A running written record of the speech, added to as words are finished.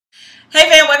Hey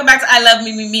fam, welcome back to I Love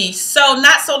Me. So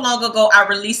not so long ago, I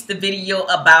released the video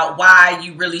about why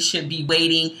you really should be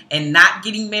waiting and not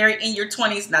getting married in your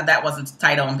 20s. Now that wasn't the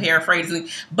title, I'm paraphrasing.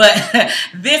 But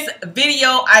this video,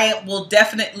 I will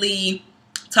definitely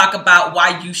talk about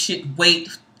why you should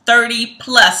wait 30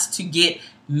 plus to get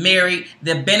married,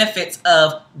 the benefits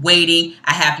of waiting.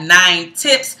 I have 9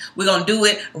 tips. We're going to do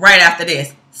it right after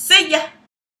this. See ya.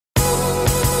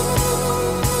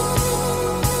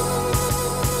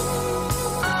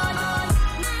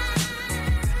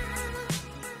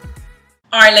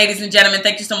 All right, ladies and gentlemen,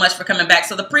 thank you so much for coming back.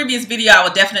 So the previous video, I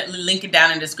will definitely link it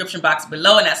down in the description box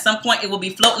below. And at some point, it will be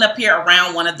floating up here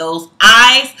around one of those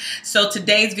eyes. So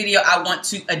today's video, I want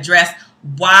to address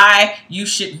why you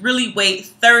should really wait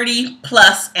 30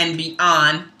 plus and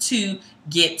beyond to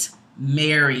get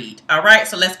married. All right,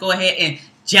 so let's go ahead and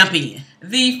jump in.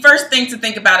 The first thing to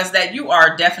think about is that you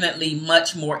are definitely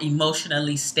much more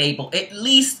emotionally stable, at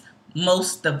least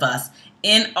most of us.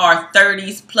 In our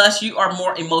 30s plus, you are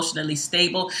more emotionally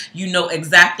stable. You know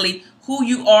exactly who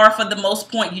you are for the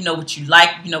most part. You know what you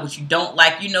like, you know what you don't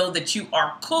like. You know that you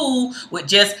are cool with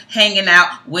just hanging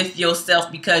out with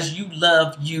yourself because you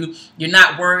love you. You're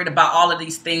not worried about all of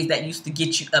these things that used to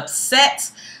get you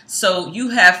upset. So you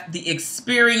have the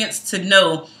experience to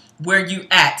know where you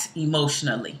at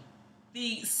emotionally.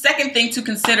 The second thing to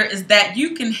consider is that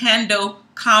you can handle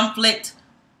conflict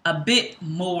a bit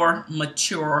more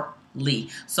maturely.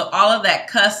 So all of that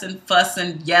cussing,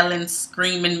 fussing, yelling,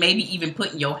 screaming, maybe even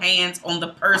putting your hands on the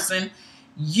person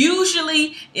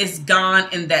usually is gone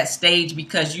in that stage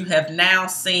because you have now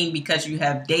seen, because you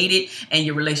have dated and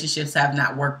your relationships have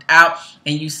not worked out,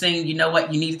 and you seen, you know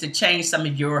what, you needed to change some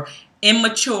of your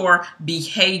immature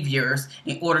behaviors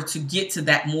in order to get to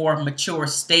that more mature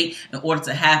state, in order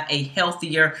to have a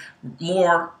healthier,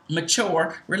 more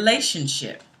mature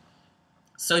relationship.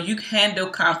 So you handle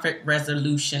conflict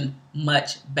resolution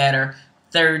much better,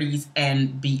 30s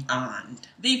and beyond.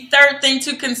 The third thing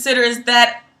to consider is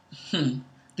that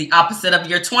the opposite of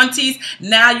your 20s,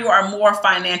 now you are more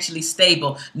financially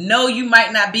stable. No, you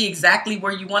might not be exactly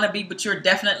where you want to be, but you're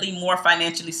definitely more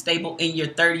financially stable in your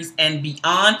 30s and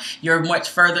beyond. You're much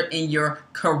further in your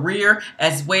career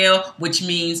as well, which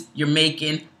means you're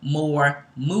making more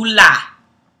moolah.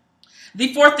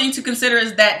 The fourth thing to consider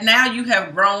is that now you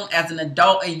have grown as an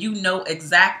adult and you know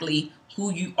exactly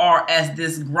who you are as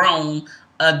this grown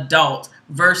adult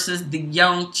versus the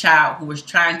young child who was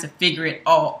trying to figure it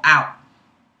all out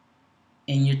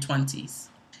in your 20s.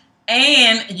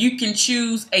 And you can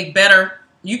choose a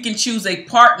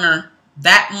partner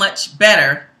that much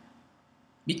better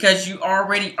because you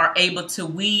already are able to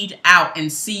weed out and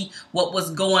see what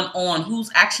was going on, who's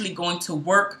actually going to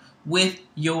work with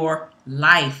your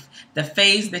life, the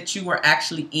phase that you are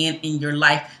actually in your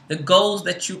life, the goals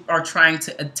that you are trying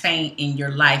to attain in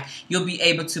your life. You'll be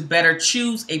able to better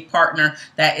choose a partner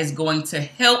that is going to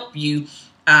help you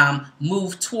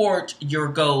move towards your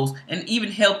goals and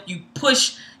even help you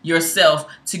push yourself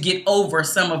to get over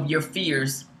some of your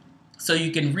fears so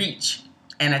you can reach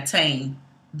and attain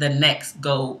the next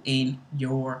goal in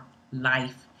your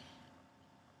life.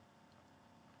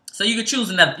 So you can choose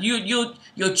another.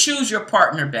 You'll choose your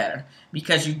partner better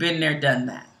because you've been there, done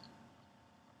that.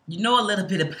 You know a little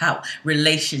bit about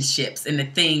relationships and the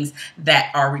things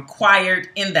that are required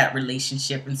in that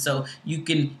relationship. And so you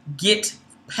can get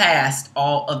past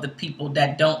all of the people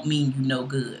that don't mean you no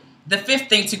good. The fifth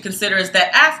thing to consider is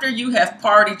that after you have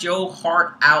partied your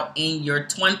heart out in your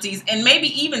 20s and maybe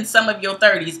even some of your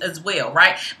 30s as well,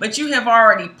 right? But you have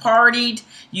already partied,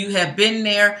 you have been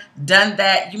there, done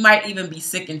that. You might even be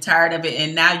sick and tired of it,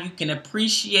 and now you can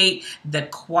appreciate the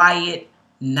quiet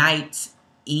nights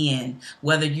in,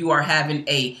 whether you are having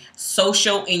a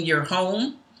social in your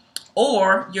home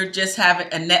or you're just having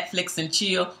a Netflix and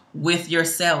chill with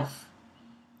yourself.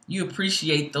 You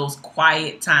appreciate those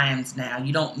quiet times now.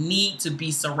 You don't need to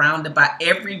be surrounded by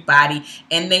everybody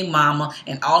and their mama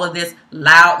and all of this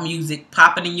loud music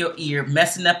popping in your ear,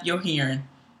 messing up your hearing.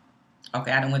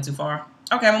 Okay, I done went too far.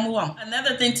 Okay, I'm gonna move on.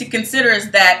 Another thing to consider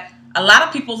is that a lot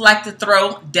of people like to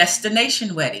throw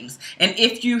destination weddings. And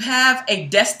if you have a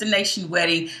destination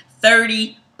wedding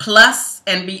 30 plus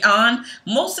and beyond,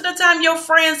 most of the time your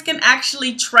friends can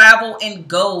actually travel and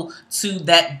go to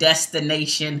that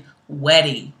destination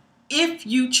wedding if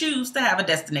you choose to have a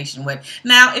destination wedding.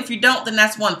 Now, if you don't, then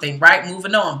that's one thing, right?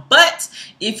 Moving on. But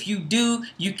if you do,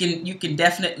 you can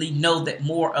definitely know that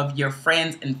more of your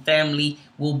friends and family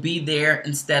will be there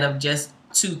instead of just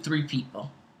 2-3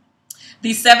 people.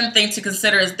 The seventh thing to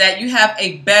consider is that you have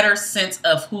a better sense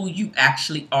of who you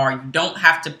actually are. You don't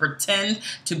have to pretend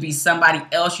to be somebody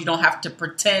else. You don't have to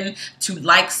pretend to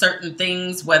like certain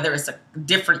things, whether it's a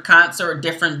different concert, a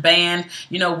different band,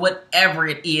 you know, whatever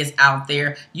it is out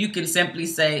there. You can simply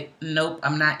say, nope,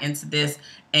 I'm not into this.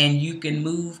 And you can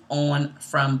move on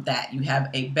from that. You have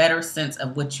a better sense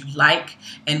of what you like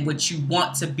and what you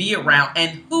want to be around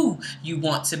and who you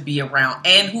want to be around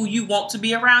and who you want to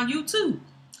be around you too.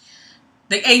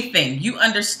 The eighth thing, you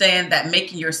understand that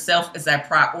making yourself is a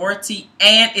priority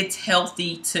and it's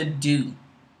healthy to do.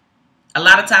 A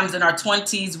lot of times in our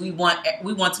 20s, we want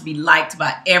to be liked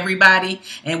by everybody,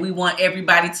 and we want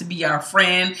everybody to be our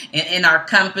friend and in our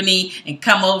company and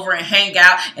come over and hang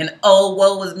out. And oh,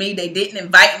 woe was me, they didn't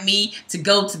invite me to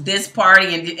go to this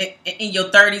party. And in your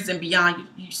 30s and beyond,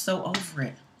 you're so over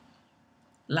it.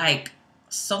 Like,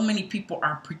 so many people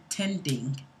are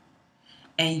pretending.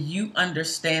 And you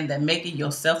understand that making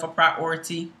yourself a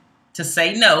priority, to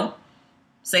say no,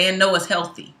 saying no is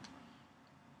healthy.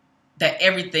 That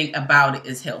everything about it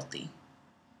is healthy.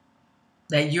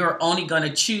 That you're only going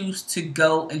to choose to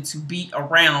go and to be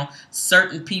around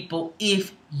certain people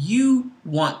if you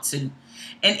want to.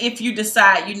 And if you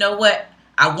decide, you know what,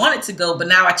 I wanted to go, but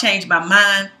now I changed my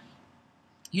mind,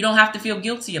 you don't have to feel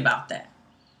guilty about that.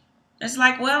 It's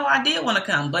like, well, I did want to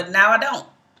come, but now I don't.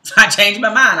 I changed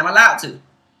my mind. I'm allowed to.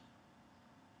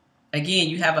 Again,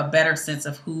 you have a better sense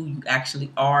of who you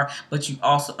actually are, but you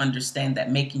also understand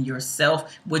that making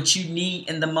yourself what you need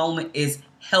in the moment is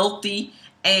healthy,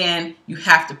 and you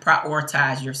have to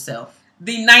prioritize yourself.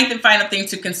 The ninth and final thing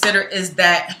to consider is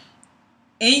that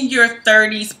in your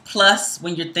 30s plus,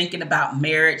 when you're thinking about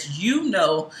marriage, you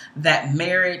know that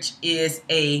marriage is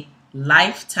a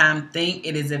lifetime thing.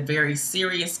 It is a very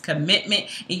serious commitment,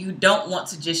 and you don't want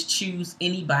to just choose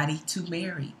anybody to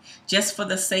marry just for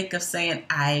the sake of saying,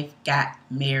 I've got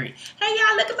married. Hey,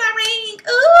 y'all, look at my ring.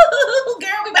 Ooh, girl,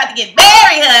 we about to get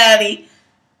married, honey.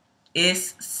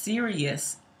 It's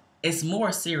serious. It's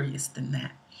more serious than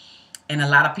that. And a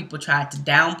lot of people try to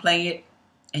downplay it,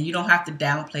 and you don't have to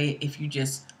downplay it if you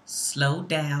just slow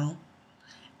down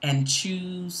and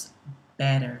choose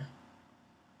better.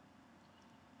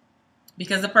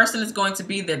 Because the person is going to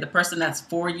be there. The person that's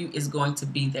for you is going to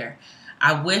be there.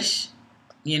 I wish,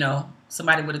 you know,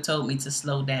 somebody would have told me to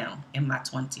slow down in my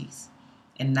 20s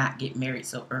and not get married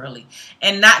so early.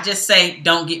 And not just say,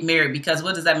 don't get married, because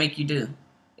what does that make you do?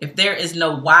 If there is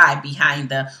no why behind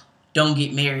the don't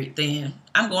get married, then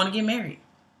I'm going to get married,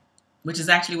 which is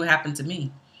actually what happened to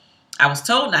me. I was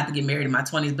told not to get married in my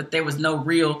 20s, but there was no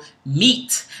real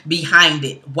meat behind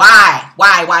it.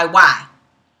 Why?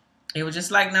 It was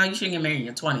just like, no, you shouldn't get married in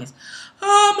your 20s.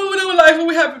 Oh, I'm moving on with life when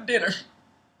we having dinner.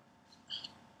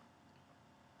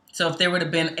 So if there would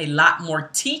have been a lot more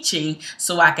teaching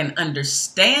so I can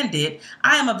understand it,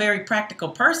 I am a very practical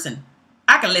person.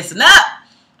 I can listen up.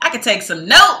 I can take some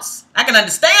notes. I can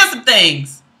understand some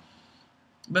things.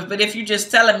 But if you're just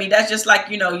telling me, that's just like,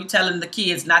 you know, you telling the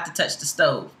kids not to touch the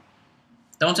stove.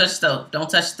 Don't touch the stove. Don't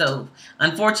touch the stove.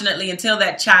 Unfortunately, until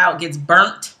that child gets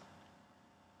burnt,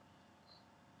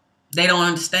 they don't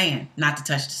understand not to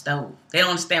touch the stove. They don't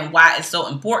understand why it's so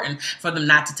important for them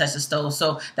not to touch the stove.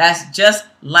 So that's just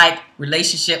like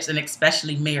relationships, and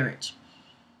especially marriage.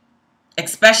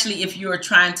 Especially if you are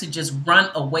trying to just run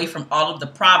away from all of the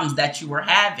problems that you are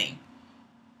having.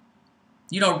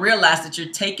 You don't realize that you're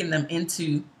taking them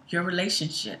into your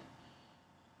relationship.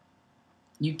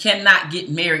 You cannot get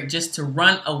married just to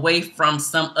run away from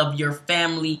some of your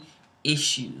family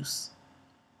issues.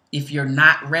 If you're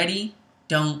not ready,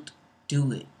 don't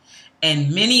do it.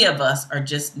 And many of us are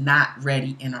just not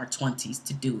ready in our 20s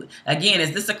to do it. Again,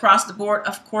 is this across the board?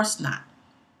 Of course not.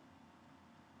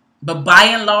 But by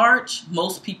and large,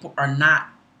 most people are not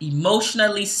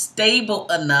emotionally stable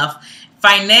enough,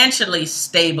 financially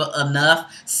stable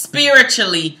enough,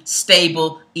 spiritually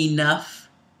stable enough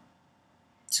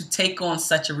to take on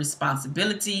such a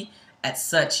responsibility at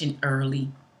such an early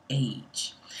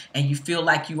age. And you feel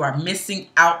like you are missing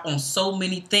out on so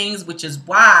many things, which is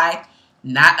why,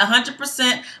 not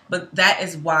 100%, but that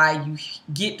is why you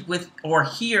get with or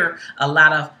hear a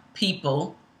lot of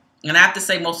people, and I have to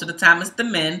say most of the time it's the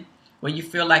men, where you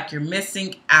feel like you're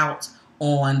missing out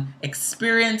on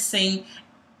experiencing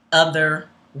other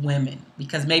women,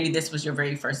 because maybe this was your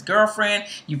very first girlfriend,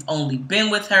 you've only been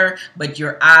with her, but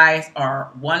your eyes are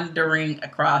wandering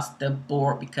across the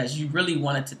board because you really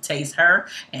wanted to taste her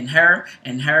and her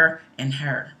and her and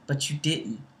her, but you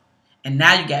didn't. And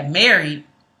now you got married,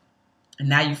 and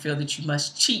now you feel that you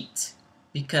must cheat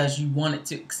because you wanted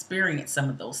to experience some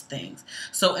of those things.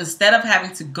 So instead of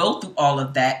having to go through all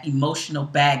of that emotional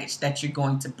baggage that you're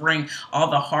going to bring, all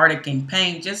the heartache and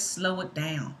pain, just slow it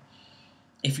down.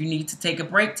 If you need to take a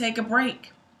break, take a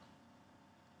break.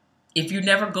 If you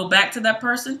never go back to that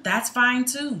person, that's fine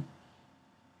too.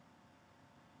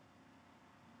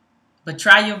 But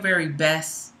try your very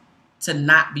best to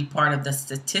not be part of the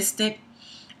statistic.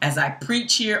 As I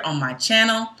preach here on my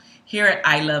channel, here at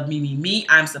I Love Me, Me, Me,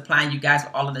 I'm supplying you guys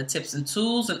with all of the tips and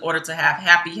tools in order to have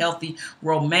happy, healthy,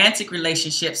 romantic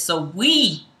relationships so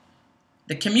we,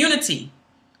 the community,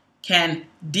 can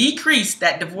decrease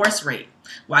that divorce rate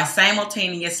while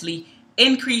simultaneously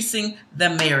increasing the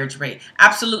marriage rate.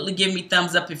 Absolutely give me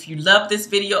thumbs up if you love this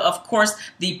video. Of course,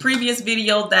 the previous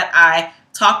video that I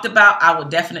talked about, I will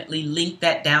definitely link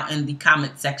that down in the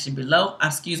comment section below.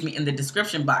 Excuse me, in the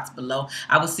description box below.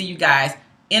 I will see you guys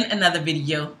in another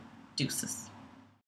video. Deuces.